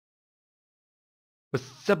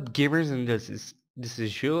What's up, gamers? And this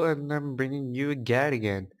is Jules, and I'm bringing you a guide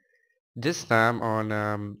again. This time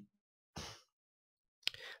on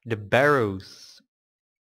the barrows.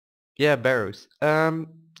 Yeah, barrows.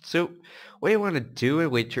 So what you want to do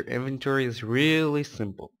with your inventory is really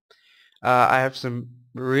simple. I have some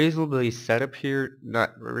reasonably setup here,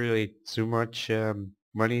 not really too much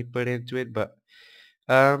money put into it, but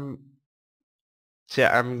um, so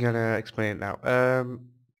yeah, I'm gonna explain it now.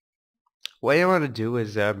 What you want to do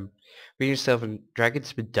is bring yourself a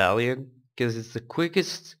dragon's medallion because it's the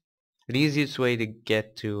quickest and easiest way to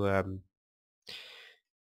get to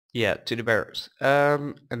yeah, to the barrows.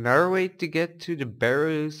 Another way to get to the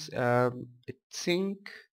barrows, I think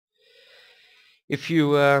if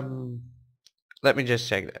you let me just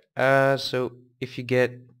check that. So if you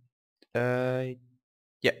get uh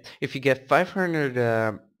yeah, if you get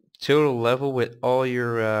 500 total level with all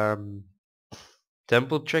your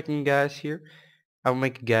temple trekking guys here, I'll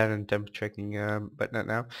make a guide on temple trekking, but not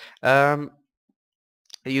now. Um,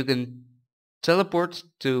 you can teleport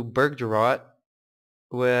to Berggerot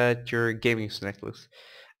with your gaming necklace.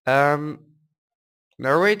 Um,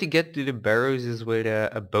 Another way to get to the barrows is with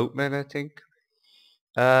a boatman, I think.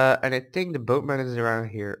 And I think the boatman is around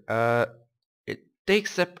here. It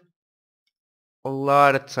takes up a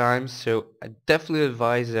lot of time, so I definitely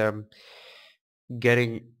advise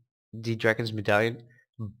getting the Dragon's Medallion.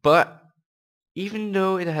 But even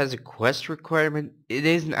though it has a quest requirement, it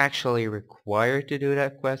isn't actually required to do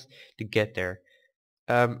that quest to get there.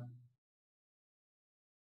 Um,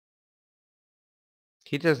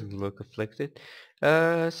 he doesn't look afflicted.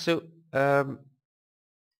 So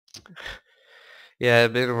yeah,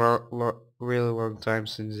 it's been a really long time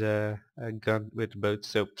since I've gone with the boat.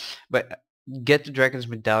 So, but get the Dragon's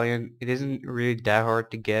Medallion. It isn't really that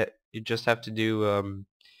hard to get. You just have to do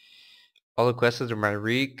all the quests are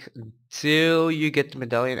Myrique until you get the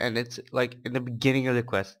medallion, and it's like in the beginning of the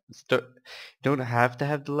quest. Start, don't have to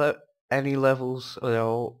have any levels at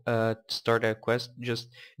all to start that quest. Just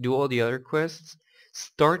do all the other quests.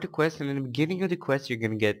 Start the quest, and in the beginning of the quest, you're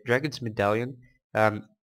gonna get Dragon's Medallion. I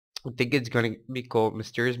think it's gonna be called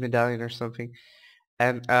Mysterious Medallion or something.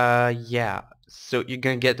 And yeah, so you're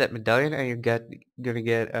gonna get that medallion, and gonna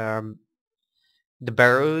get the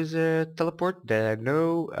barrows teleport that I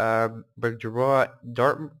know, but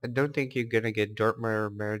I don't think you're gonna get Dartmoor or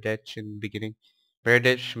Meredith in the beginning.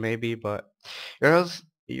 Meredith maybe, but else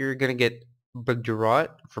you're gonna get Bergerac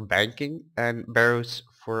for banking and barrows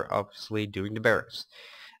for obviously doing the barrows.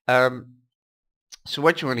 Um, so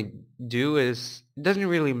what you want to do is, it doesn't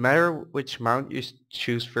really matter which mount you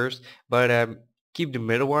choose first, but keep the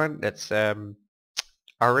middle one, that's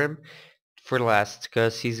RM, for last,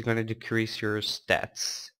 because he's gonna decrease your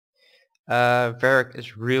stats. Varric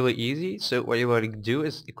is really easy, so what you want to do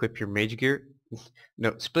is equip your mage gear.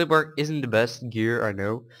 No, split bark isn't the best gear, I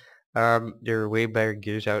know. There are way better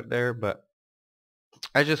gears out there, but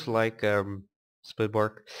I just like split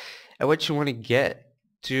bark. And what you want to get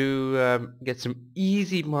to get some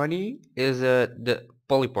easy money is the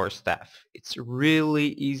polypore staff. It's really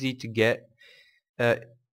easy to get. Uh,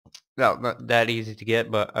 well, not that easy to get,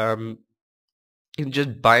 but you can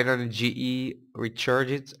just buy it on a GE,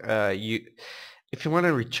 recharge it. If you want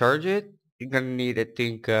to recharge it, you're gonna need, I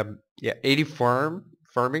think, yeah, 80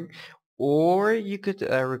 farming, or you could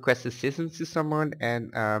request assistance to someone,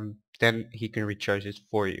 and then he can recharge it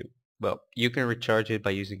for you. Well, you can recharge it by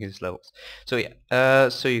using his levels. So yeah,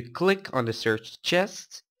 so you click on the search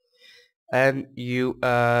chest, and you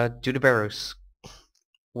do the barrows.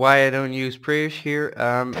 Why I don't use prayers here?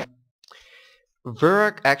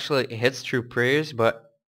 Vurak actually hits through prayers,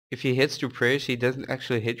 but if he hits through prayers, he doesn't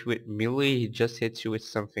actually hit you with melee, he just hits you with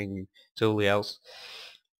something totally else.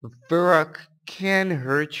 Vurak can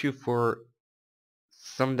hurt you for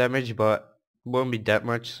some damage, but won't be that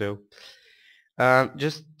much, so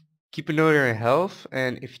just keep a note on your health,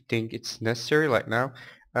 and if you think it's necessary, like now,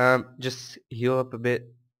 just heal up a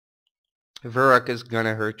bit. Vurak is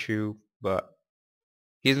gonna hurt you, but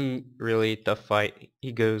he isn't really a tough fight.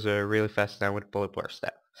 He goes really fast down with Polyplar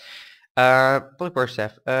Staff. Polypore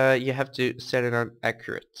Staff, you have to set it on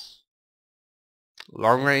accurate.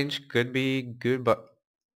 Long range could be good, but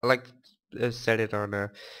I like to set it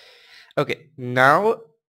on okay, now,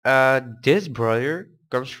 this brother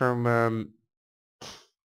comes from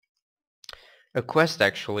a quest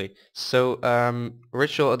actually. So,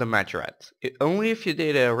 Ritual of the Madrat. Only if you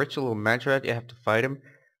did a Ritual of Madrat, you have to fight him.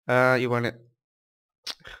 You want a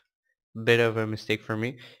bit of a mistake for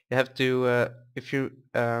me. You have to, if you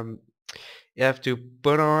have to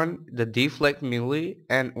put on the deflect melee,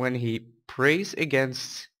 and when he prays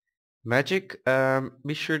against Magic,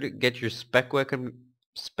 be sure to get your spec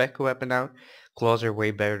weapon out. Claws are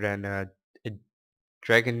way better than a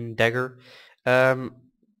dragon dagger. Um,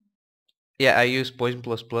 yeah, I use poison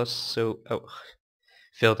plus plus, so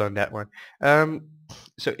failed on that one. Um,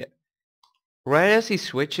 so yeah, right as he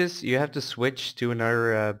switches, you have to switch to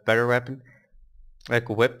another better weapon, like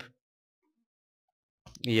a whip.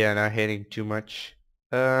 Yeah, not hitting too much.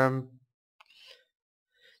 Um,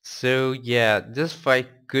 so yeah, this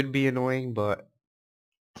fight could be annoying, but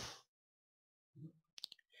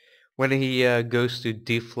when he goes to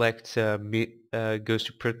deflect, goes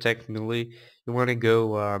to protect melee, you want to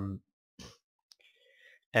go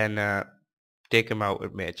and take him out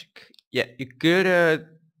with magic. Yeah, you could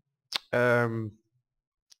um,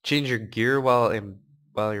 change your gear while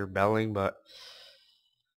you're battling, but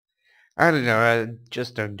I don't know. I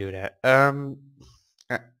just don't do that.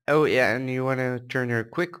 Uh, oh yeah, and you want to turn your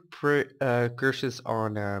quick curses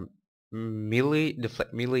on melee,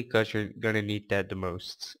 deflect melee, because you're gonna need that the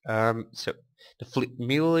most. So deflect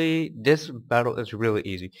melee. This battle is really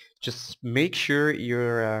easy. Just make sure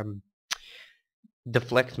your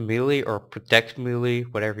deflect melee or protect melee,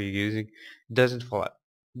 whatever you're using, doesn't fall out.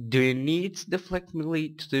 Do you need deflect melee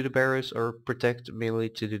to do the barrows or protect melee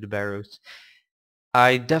to do the barrows?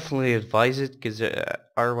 I definitely advise it because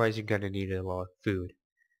otherwise you're gonna need a lot of food,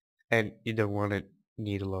 and you don't want to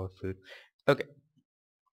need a lot of food. Okay,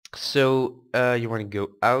 so you want to go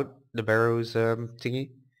out the barrows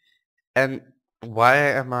thingy, and why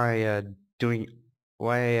am I doing?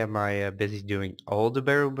 Why am I busy doing all the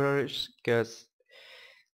barrel brothers? Because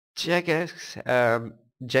Jagex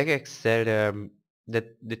Jagex said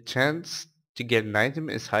that the chance to get an item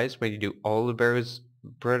is highest when you do all the barrows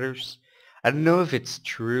brothers. I don't know if it's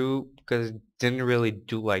true because it didn't really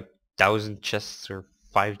do like 1,000 chests or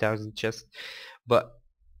 5,000 chests, but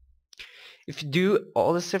if you do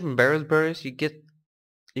all the 7 barrows brothers, you get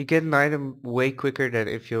an item way quicker than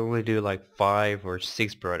if you only do like 5 or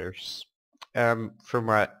 6 brothers. From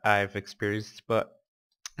what I've experienced, but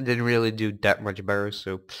I didn't really do that much barrows,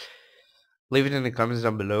 so leave it in the comments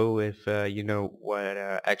down below if you know what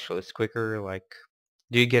actually is quicker. Like,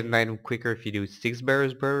 do you get an item quicker if you do 6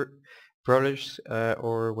 barrows brothers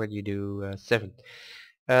or when you do 7?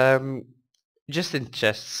 Um, just in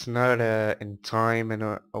chests, not in time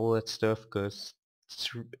and all that stuff, because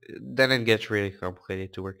then it gets really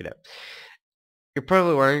complicated to work it out. You're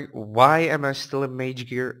probably wondering, why am I still in mage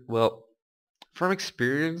gear? Well, from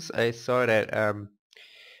experience, I saw that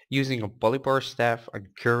using a polybar staff on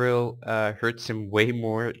Kurill hurts him way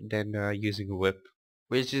more than using a whip,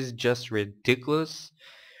 which is just ridiculous.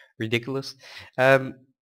 Ridiculous. Um,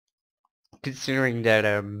 considering that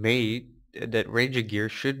that ranger gear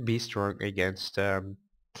should be strong against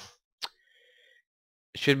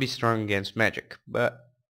magic, but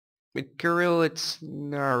with Kurill it's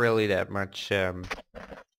not really that much.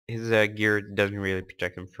 His gear doesn't really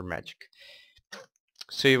protect him from magic.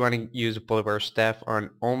 So you want to use a polybar staff on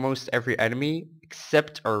almost every enemy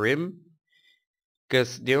except Arim,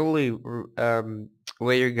 because the only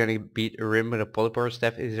way you're gonna beat Arim with a polybar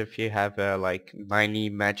staff is if you have like 90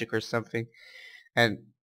 magic or something. And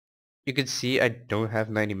you can see I don't have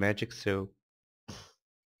 90 magic, so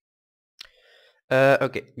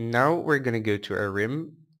okay, now we're gonna go to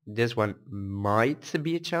Arim. This one might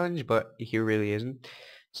be a challenge, but he really isn't.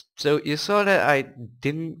 So you saw that I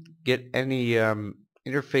didn't get any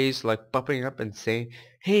interface like popping up and saying,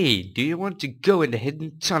 "Hey, do you want to go in the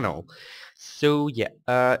hidden tunnel?" So yeah,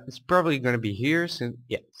 it's probably gonna be here. Since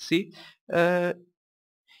yeah, see, uh,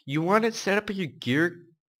 you want to set up your gear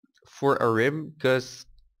for a rim because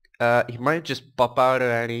he might just pop out of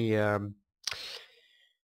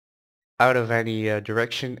any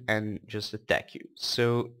direction and just attack you.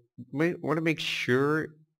 So you want to make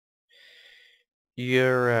sure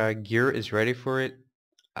your gear is ready for it.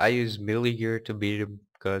 I use melee gear to beat him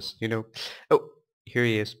because, you know. Oh, here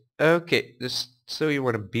he is. Okay, so you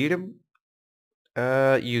want to beat him.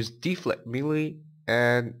 Use deflect melee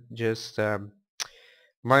and just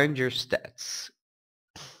mind your stats.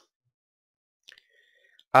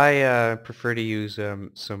 I prefer to use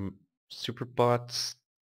some super pots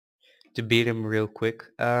to beat him real quick.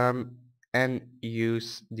 And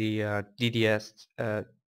use the DDS.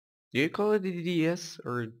 Do you call it DDS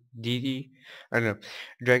or DD? I don't know.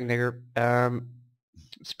 Dragon Dagger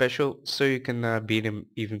special, so you can beat him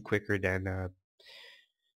even quicker than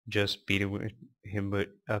just beating him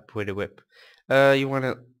up with a whip. You want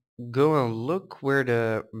to go and look where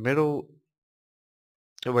the middle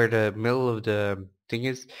of the thing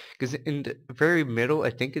is, because in the very middle,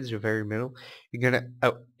 I think it's the very middle, you're gonna,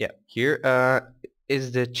 oh yeah, here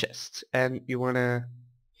is the chest, and you wanna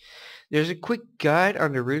There's a quick guide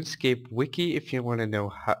on the RuneScape wiki if you want to know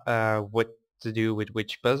how, what to do with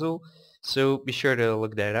which puzzle. So be sure to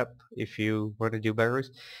look that up if you want to do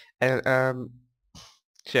barrows. And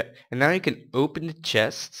so yeah, and now you can open the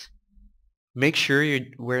chest. Make sure you're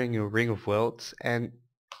wearing a ring of wealth and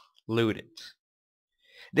loot it.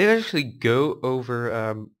 They actually go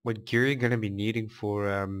over what gear you're gonna be needing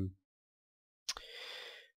for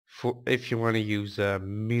if you want to use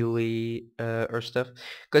melee or stuff,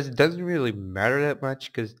 because it doesn't really matter that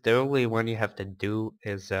much. Because the only one you have to do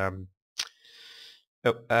is yeah,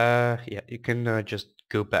 you can just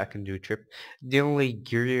go back and do a trip. The only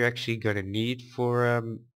gear you're actually gonna need for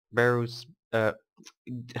barrows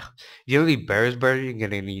the only barrows barrier you're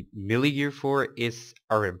gonna need melee gear for is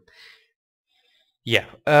RM. Yeah.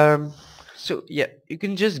 So yeah, you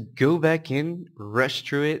can just go back in, rush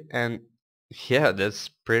through it, and yeah, that's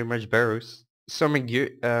pretty much barrows. Some gear,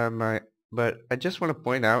 but I just want to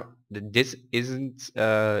point out that this isn't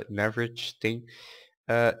an average thing.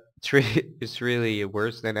 It's really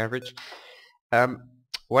worse than average. Um,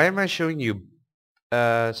 why am I showing you?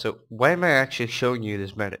 So why am I actually showing you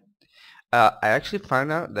this method? I actually found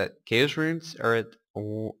out that chaos runes are at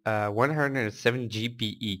 107 GP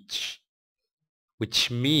each, which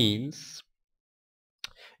means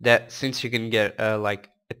that since you can get like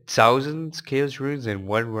 1,000 chaos runes in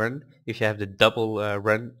one run, if you have the double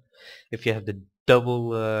run, if you have the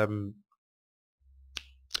double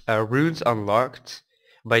runes unlocked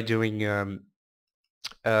by doing the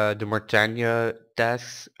Mortania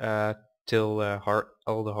tasks till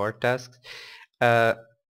all the hard tasks, uh,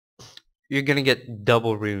 you're gonna get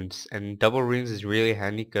double runes, and double runes is really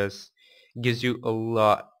handy because it gives you a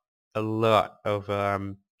lot of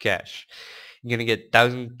cash. You're gonna get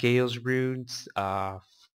 1,000 Gales runes,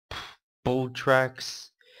 bull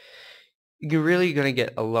tracks. You're really gonna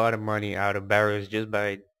get a lot of money out of barrows just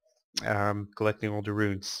by collecting all the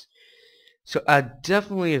runes. So I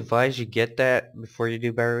definitely advise you get that before you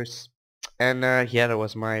do barrows. And yeah, that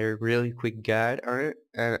was my really quick guide on it,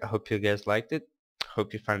 and I hope you guys liked it.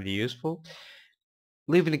 Hope you found it useful.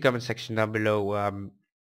 Leave in the comment section down below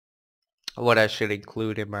what I should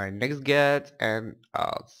include in my next guide, and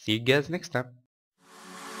I'll see you guys next time.